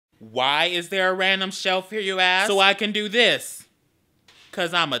Why is there a random shelf here, you ask? So I can do this.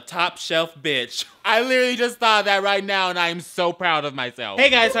 Cause I'm a top shelf bitch. I literally just thought of that right now and I am so proud of myself.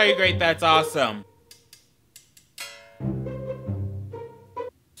 Hey guys, how are you? Great, that's awesome.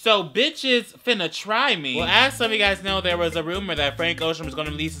 So bitches finna try me. Well, as some of you guys know, there was a rumor that Frank Ocean was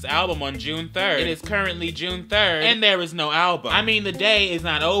gonna release his album on June 3rd. It is currently June 3rd, and there is no album. I mean, the day is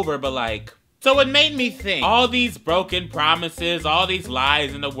not over, but like... So it made me think, all these broken promises, all these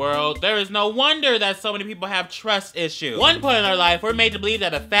lies in the world, there is no wonder that so many people have trust issues. One point in our life, we're made to believe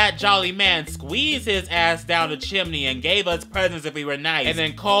that a fat, jolly man squeezed his ass down the chimney and gave us presents if we were nice, and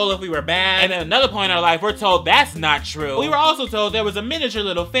then coal if we were bad. And then another point in our life, we're told that's not true. We were also told there was a miniature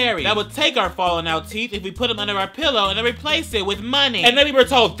little fairy that would take our fallen out teeth if we put them under our pillow and then replace it with money. And then we were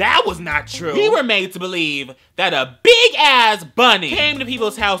told that was not true. We were made to believe that a big ass bunny came to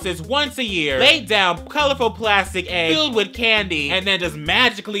people's houses once a year, laid down colorful plastic eggs filled with candy, and then just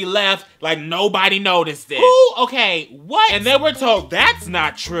magically left like nobody noticed it. Who? Okay, what? And then we're told that's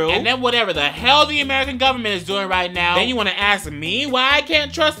not true. And then whatever the hell the American government is doing right now, then you want to ask me why I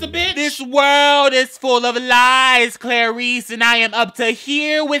can't trust a bitch? This world is full of lies, Clarice, and I am up to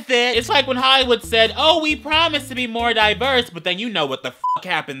here with it. It's like when Hollywood said, oh, we promise to be more diverse, but then you know what the fuck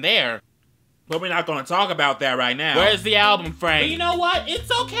happened there. But we're not gonna talk about that right now. Where's the album, Frank? But you know what?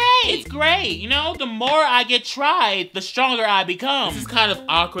 It's okay. It's great. You know, the more I get tried, the stronger I become. This is kind of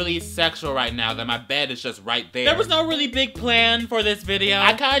awkwardly sexual right now that my bed is just right there. There was no really big plan for this video.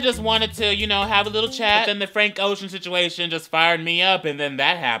 I kind of just wanted to, you know, have a little chat. But then the Frank Ocean situation just fired me up, and then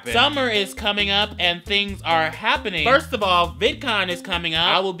that happened. Summer is coming up, and things are happening. First of all, VidCon is coming up.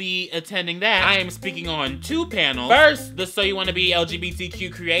 I will be attending that. I am speaking on 2 panels. First, the So You Wanna Be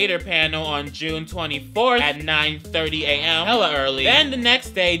LGBTQ Creator panel on June 24th at 9:30 a.m. Hella early. Then the next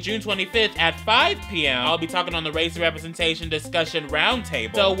day, June 25th at 5 p.m. I'll be talking on the Race Representation Discussion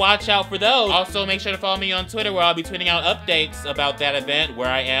Roundtable. So watch out for those. Also, make sure to follow me on Twitter where I'll be tweeting out updates about that event, where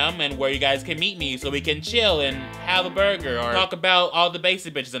I am, and where you guys can meet me so we can chill and have a burger or talk about all the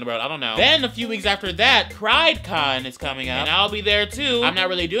basic bitches in the world. I don't know. Then a few weeks after that, PrideCon is coming up, and I'll be there too. I'm not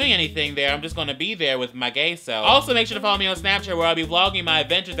really doing anything there. I'm just gonna be there with my gay self. Also, make sure to follow me on Snapchat where I'll be vlogging my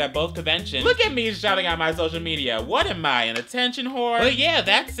adventures at both conventions. Look at me shouting out my social media. What am I, an attention whore? But yeah,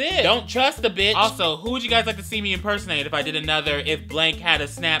 that's it. Don't trust the bitch. Also, who would you guys like to see me impersonate if I did another If Blank Had a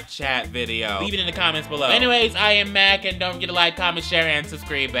Snapchat video? Leave it in the comments below. Anyways, I am Mac, and don't forget to like, comment, share, and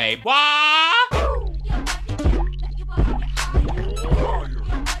subscribe, babe. Wah!